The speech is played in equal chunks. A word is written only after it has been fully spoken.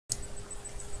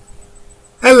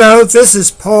Hello, this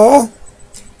is Paul,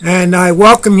 and I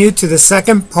welcome you to the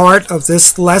second part of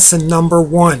this lesson number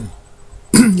 1.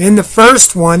 In the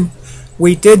first one,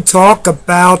 we did talk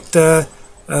about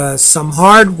some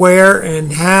hardware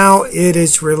and how it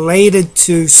is related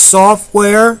to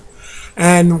software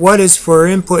and what is for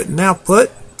input and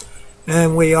output.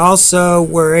 And we also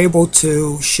were able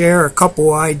to share a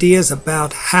couple ideas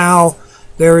about how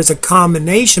there is a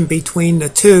combination between the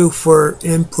two for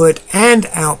input and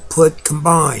output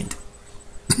combined.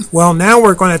 Well, now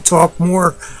we're going to talk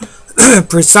more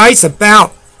precise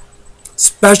about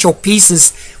special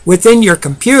pieces within your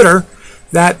computer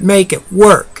that make it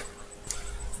work.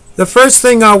 The first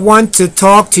thing I want to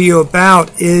talk to you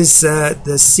about is the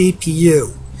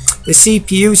CPU. The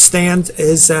CPU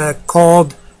is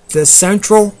called the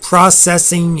Central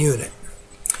Processing Unit.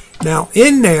 Now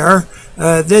in there,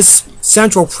 this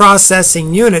Central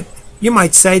Processing Unit, you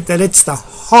might say that it's the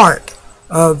heart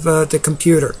of the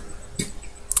computer.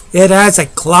 It has a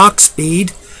clock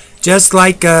speed, just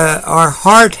like our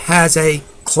heart has a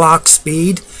clock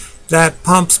speed that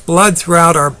pumps blood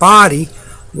throughout our body.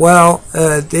 Well,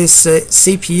 this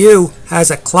CPU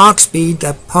has a clock speed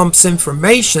that pumps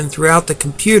information throughout the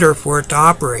computer for it to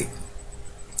operate.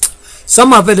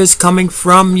 Some of it is coming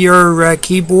from your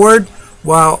keyboard,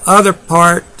 while other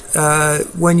part,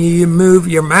 when you move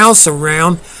your mouse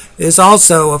around, is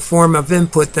also a form of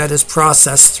input that is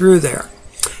processed through there.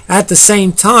 At the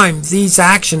same time, these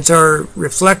actions are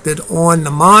reflected on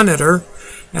the monitor,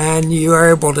 and you are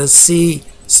able to see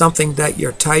something that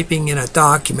you're typing in a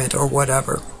document or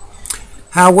whatever.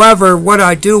 However, what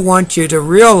I do want you to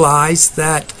realize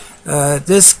that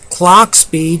this clock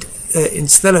speed,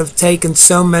 instead of taking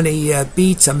so many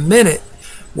beats a minute,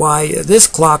 why this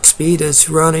clock speed is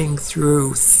running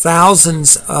through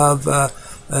thousands of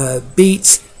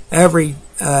beats every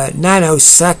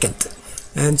nanosecond.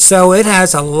 And so it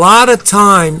has a lot of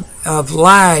time of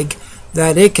lag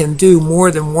that it can do more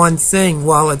than one thing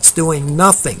while it's doing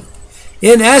nothing.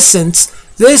 In essence,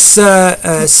 this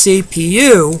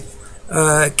CPU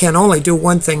can only do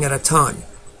one thing at a time.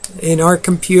 In our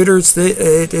computers,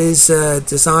 it is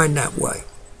designed that way.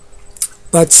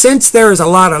 But since there is a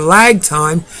lot of lag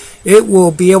time, it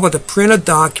will be able to print a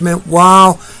document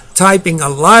while typing a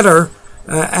letter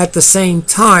at the same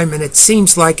time, and it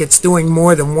seems like it's doing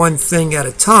more than one thing at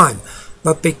a time.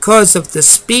 But because of the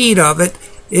speed of it,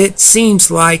 it seems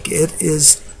like it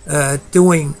is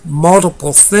doing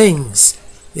multiple things.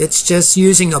 It's just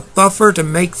using a buffer to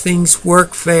make things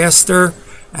work faster,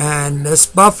 and this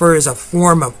buffer is a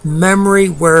form of memory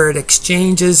where it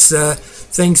exchanges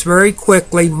things very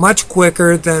quickly, much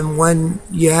quicker than when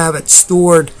you have it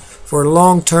stored for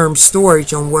long-term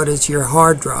storage on what is your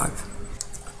hard drive.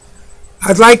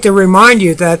 I'd like to remind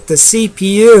you that the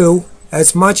CPU,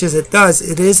 as much as it does,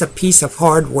 it is a piece of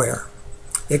hardware.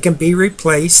 It can be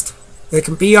replaced, it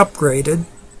can be upgraded,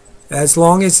 as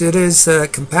long as it is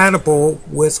compatible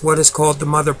with what is called the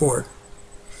motherboard.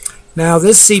 Now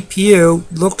this CPU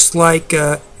looks like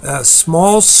a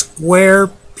small square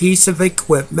piece of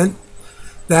equipment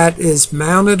that is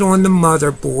mounted on the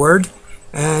motherboard,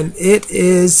 and it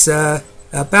is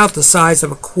about the size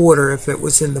of a quarter if it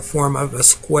was in the form of a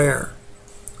square.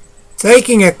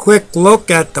 Taking a quick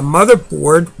look at the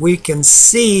motherboard, we can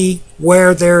see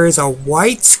where there is a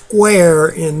white square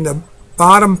in the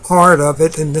bottom part of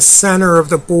it in the center of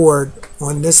the board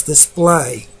on this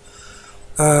display,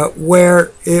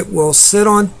 where it will sit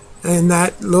on in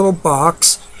that little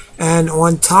box, and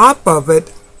on top of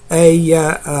it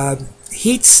a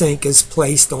heat sink is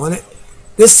placed on it.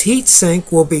 This heat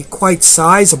sink will be quite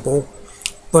sizable,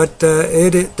 but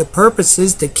the purpose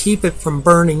is to keep it from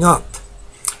burning up.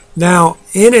 Now,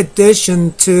 in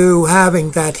addition to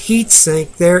having that heat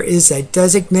sink, there is a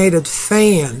designated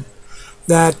fan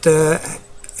that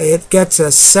it gets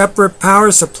a separate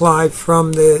power supply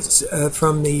from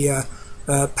the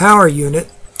power unit,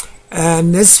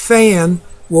 and this fan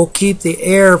will keep the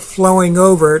air flowing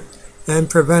over it and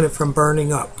prevent it from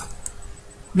burning up.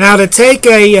 Now, to take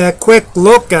a quick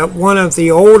look at one of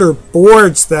the older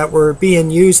boards that were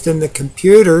being used in the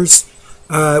computers,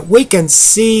 we can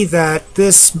see that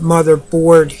this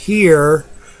motherboard here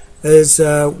is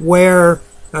where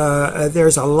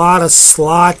there's a lot of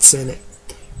slots in it,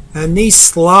 and these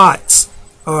slots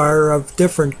are of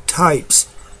different types.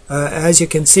 As you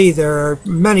can see, there are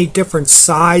many different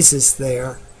sizes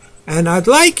there. And I'd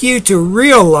like you to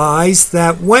realize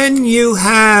that when you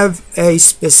have a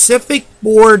specific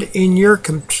board in your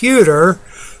computer,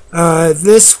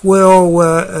 this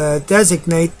will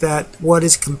designate that what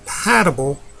is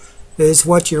compatible is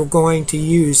what you're going to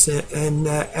use, and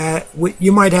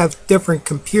you might have different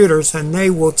computers and they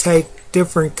will take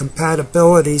different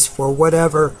compatibilities for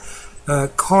whatever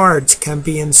cards can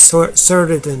be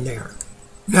inserted in there.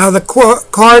 Now the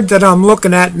card that I'm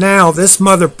looking at now, this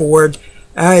motherboard,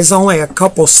 has only a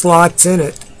couple slots in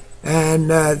it, and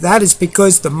that is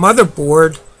because the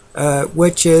motherboard,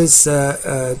 which is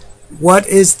what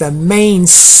is the main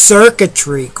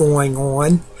circuitry going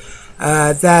on,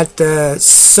 that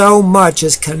so much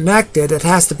is connected, it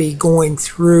has to be going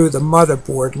through the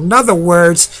motherboard. In other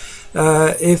words,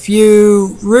 if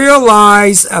you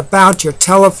realize about your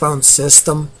telephone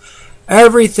system,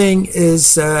 everything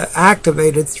is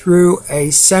activated through a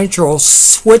central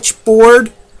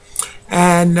switchboard,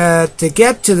 and to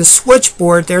get to the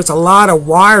switchboard, there's a lot of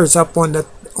wires up on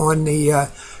the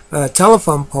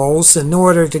telephone poles in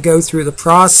order to go through the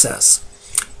process.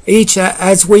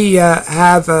 As we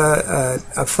have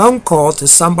a phone call to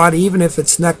somebody, even if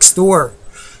it's next door,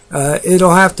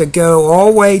 it'll have to go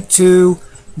all the way to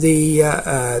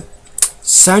the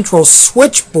central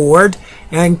switchboard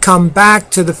and come back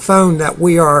to the phone that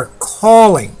we are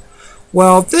calling.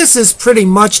 Well, this is pretty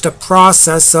much the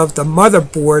process of the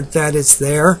motherboard that is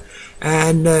there,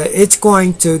 and it's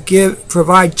going to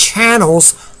provide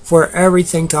channels for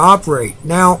everything to operate.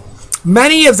 Now,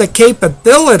 many of the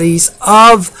capabilities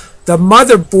of the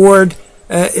motherboard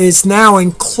is now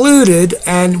included,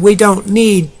 and we don't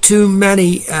need too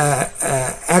many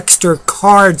extra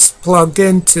cards plugged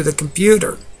into the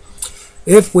computer.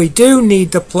 If we do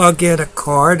need to plug in a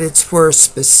card, it's for a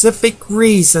specific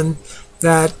reason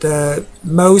that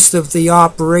most of the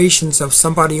operations of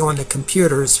somebody on the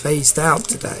computer is phased out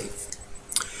today.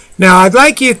 Now, I'd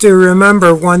like you to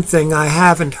remember one thing I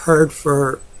haven't heard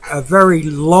for a very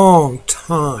long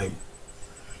time,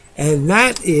 and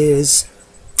that is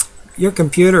your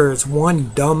computer is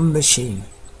one dumb machine.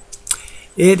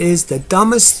 It is the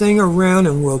dumbest thing around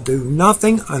and will do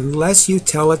nothing unless you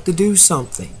tell it to do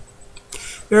something.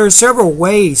 There are several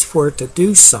ways for it to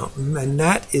do something, and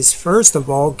that is, first of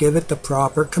all, give it the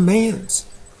proper commands.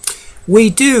 We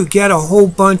do get a whole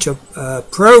bunch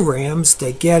of programs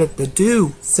to get it to do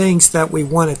things that we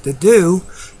want it to do,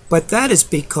 but that is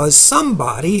because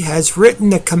somebody has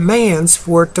written the commands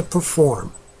for it to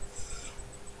perform.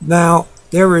 Now,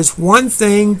 there is one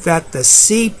thing that the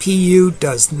CPU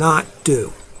does not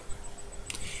do.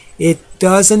 It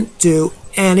doesn't do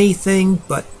anything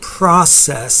but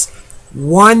process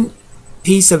one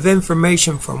piece of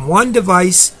information from one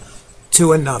device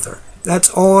to another. That's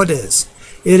all it is.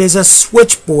 It is a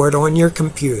switchboard on your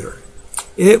computer.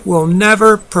 It will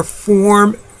never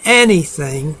perform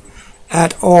anything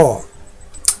at all.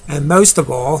 And most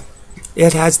of all,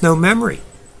 it has no memory.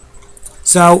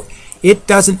 So it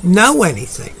doesn't know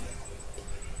anything.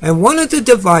 And one of the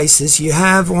devices you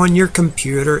have on your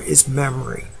computer is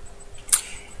memory.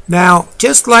 Now,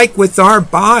 just like with our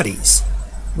bodies,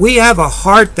 we have a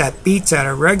heart that beats at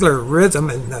a regular rhythm,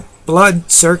 and the blood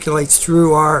circulates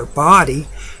through our body,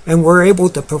 and we're able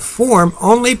to perform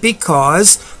only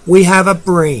because we have a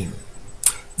brain.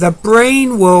 The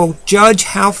brain will judge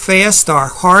how fast our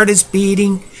heart is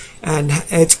beating, and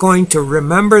it's going to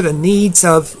remember the needs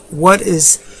of what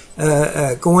is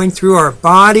going through our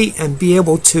body and be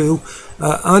able to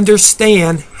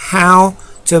understand how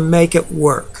to make it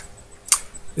work.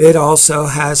 It also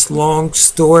has long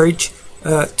storage,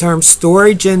 term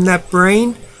storage in that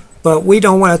brain, but we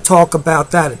don't want to talk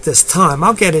about that at this time.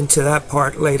 I'll get into that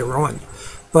part later on.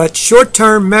 But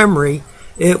short-term memory,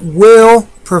 it will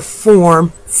perform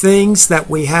things that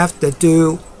we have to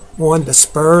do on the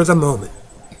spur of the moment.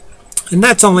 And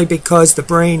that's only because the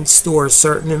brain stores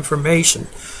certain information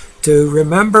to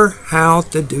remember how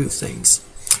to do things.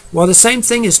 Well, the same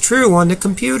thing is true on the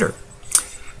computer.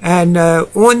 And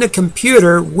on the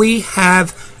computer, we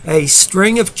have a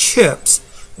string of chips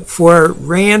for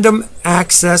random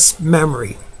access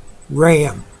memory,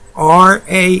 RAM,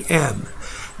 RAM.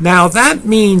 Now that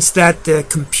means that the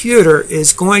computer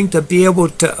is going to be able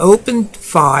to open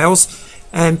files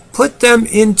and put them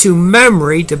into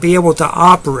memory to be able to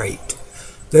operate.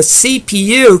 The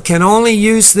CPU can only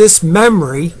use this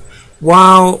memory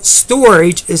while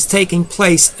storage is taking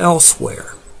place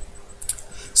elsewhere.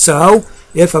 So,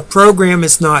 if a program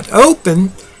is not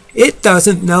open, it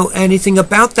doesn't know anything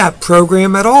about that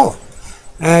program at all.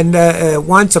 And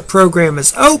once a program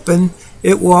is open,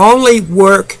 it will only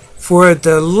work for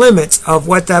the limits of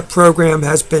what that program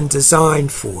has been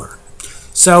designed for.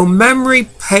 So memory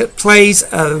plays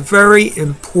a very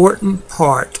important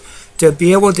part to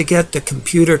be able to get the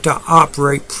computer to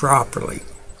operate properly.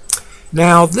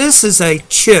 Now, this is a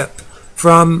chip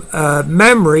from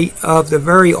memory of the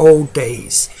very old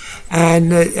days.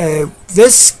 And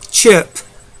this chip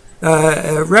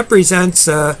represents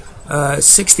a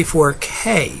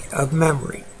 64K of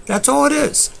memory. That's all it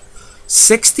is.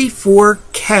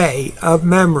 64K of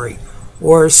memory,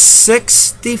 or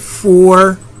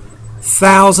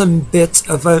 64,000 bits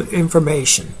of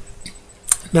information.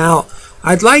 Now,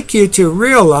 I'd like you to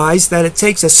realize that it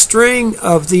takes a string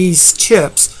of these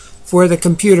chips for the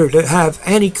computer to have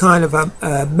any kind of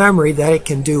a memory that it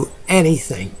can do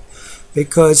anything,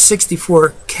 because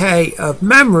 64K of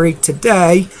memory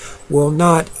today will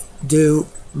not do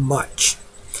much.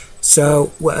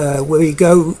 So we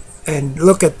go and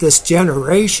look at this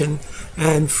generation,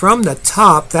 and from the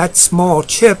top, that small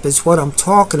chip is what I'm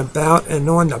talking about, and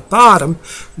on the bottom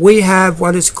we have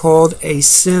what is called a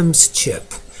SIMS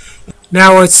chip.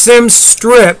 Now, a SIMS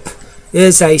strip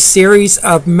is a series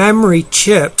of memory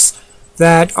chips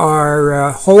that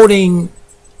are holding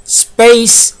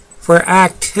space for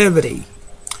activity.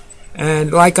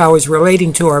 And like I was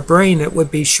relating to our brain, it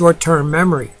would be short-term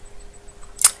memory.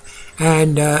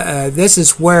 And this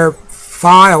is where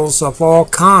files of all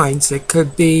kinds, it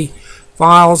could be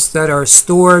files that are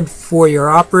stored for your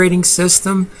operating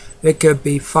system, it could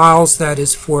be files that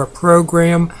is for a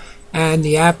program, and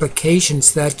the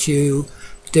applications that you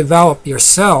develop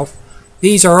yourself.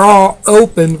 These are all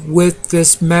open with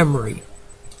this memory.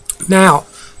 Now,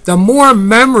 the more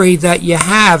memory that you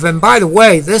have, and by the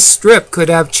way, this strip could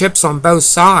have chips on both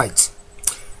sides,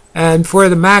 and for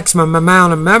the maximum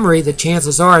amount of memory, the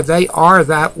chances are they are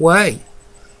that way.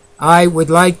 I would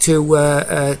like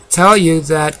to tell you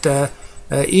that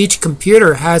each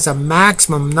computer has a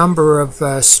maximum number of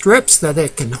strips that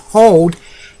it can hold,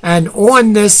 and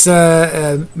on this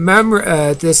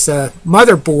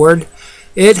motherboard,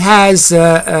 it has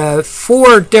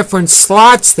 4 different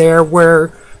slots there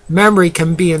where memory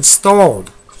can be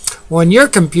installed. On your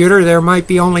computer, there might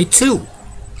be only 2.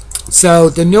 So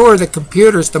the newer the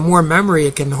computers, the more memory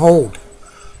it can hold.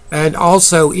 And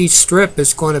also each strip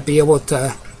is going to be able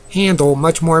to handle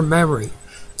much more memory.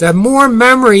 The more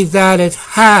memory that it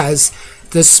has,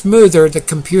 the smoother the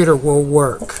computer will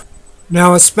work.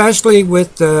 Now, especially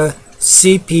with the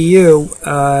CPU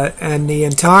and the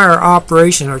entire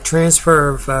operation or transfer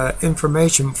of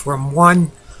information from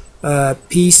one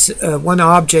one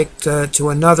object to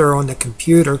another on the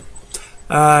computer,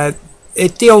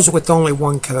 it deals with only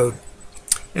one code,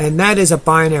 and that is a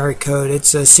binary code.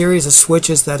 It's a series of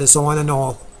switches that is on and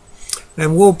off,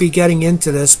 and we'll be getting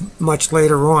into this much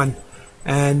later on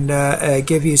and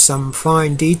give you some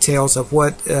fine details of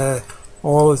what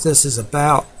all of this is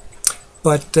about.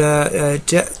 But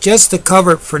just to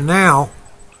cover it for now,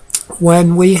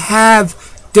 when we have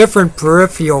different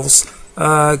peripherals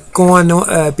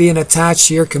being attached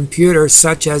to your computer,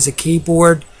 such as a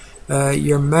keyboard,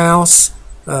 your mouse,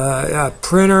 a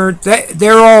printer,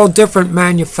 they're all different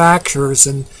manufacturers,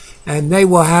 and they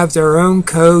will have their own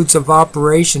codes of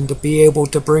operation to be able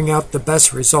to bring out the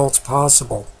best results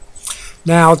possible.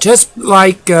 Now, just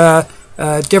like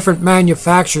different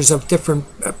manufacturers of different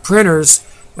printers,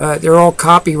 they're all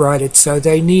copyrighted, so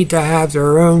they need to have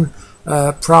their own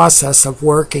process of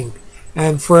working.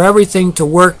 And for everything to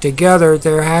work together,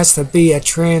 there has to be a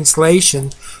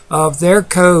translation of their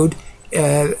code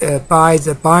by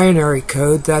the binary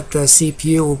code that the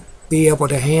CPU will be able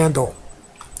to handle.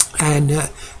 And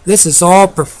this is all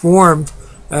performed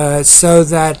so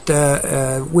that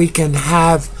we can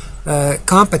have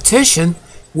competition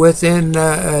within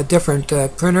different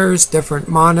printers, different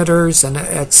monitors, and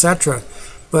etc.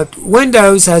 But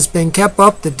Windows has been kept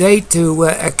up to date to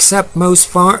accept most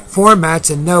formats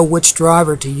and know which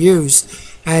driver to use.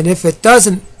 And if it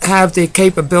doesn't have the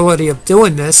capability of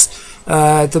doing this,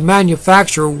 the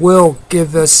manufacturer will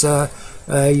give us a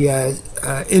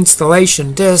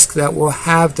installation disk that will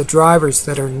have the drivers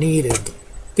that are needed.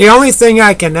 The only thing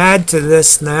I can add to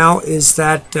this now is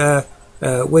that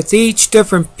with each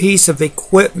different piece of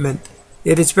equipment,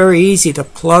 it is very easy to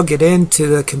plug it into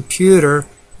the computer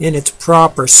in its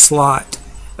proper slot.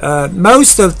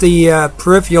 Most of the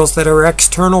peripherals that are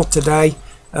external today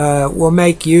will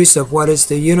make use of what is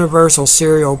the Universal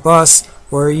Serial Bus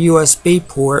or a USB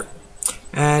port,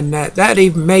 and that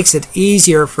even makes it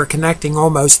easier for connecting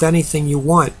almost anything you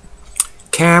want.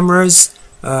 Cameras,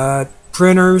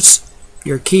 printers,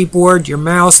 your keyboard, your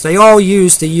mouse, they all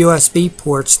use the USB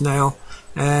ports now,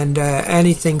 and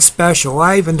anything special.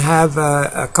 I even have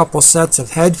a couple sets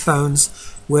of headphones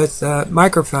with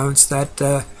microphones that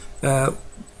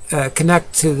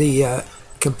connect to the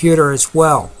computer as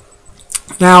well.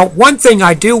 Now, one thing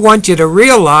I do want you to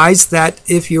realize, that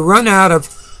if you run out of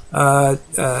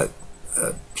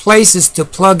places to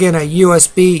plug in a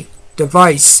USB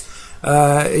device,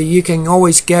 you can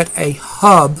always get a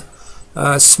hub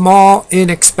small,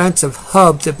 inexpensive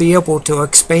hub to be able to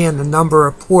expand the number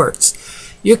of ports.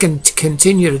 You can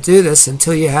continue to do this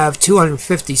until you have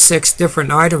 256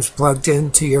 different items plugged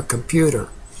into your computer,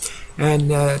 and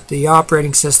the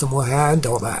operating system will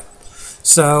handle that.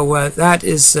 So that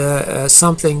is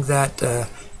something that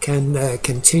can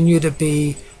continue to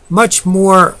be much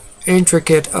more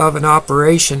intricate of an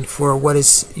operation for what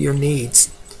is your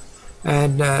needs.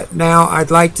 And now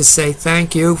I'd like to say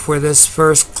thank you for this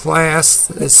first class,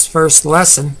 this first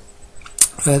lesson.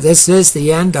 This is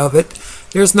the end of it.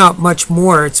 There's not much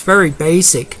more. It's very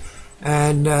basic,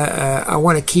 and I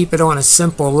want to keep it on a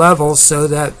simple level so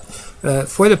that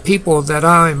for the people that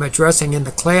I'm addressing in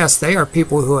the class, they are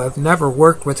people who have never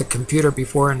worked with a computer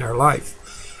before in their life.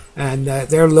 And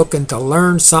they're looking to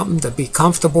learn something, to be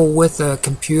comfortable with a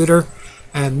computer.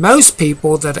 And most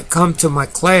people that come to my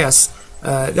class,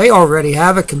 they already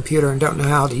have a computer and don't know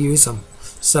how to use them.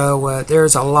 So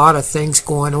there's a lot of things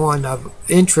going on of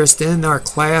interest in our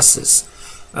classes.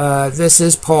 This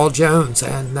is Paul Jones,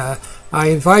 and I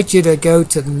invite you to go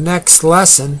to the next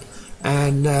lesson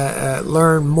and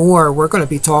learn more. We're going to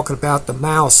be talking about the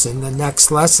mouse in the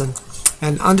next lesson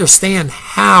and understand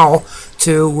how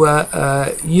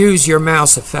to use your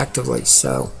mouse effectively.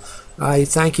 So I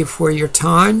thank you for your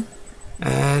time,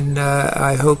 and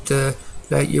I hope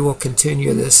that you will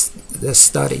continue this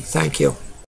study. Thank you.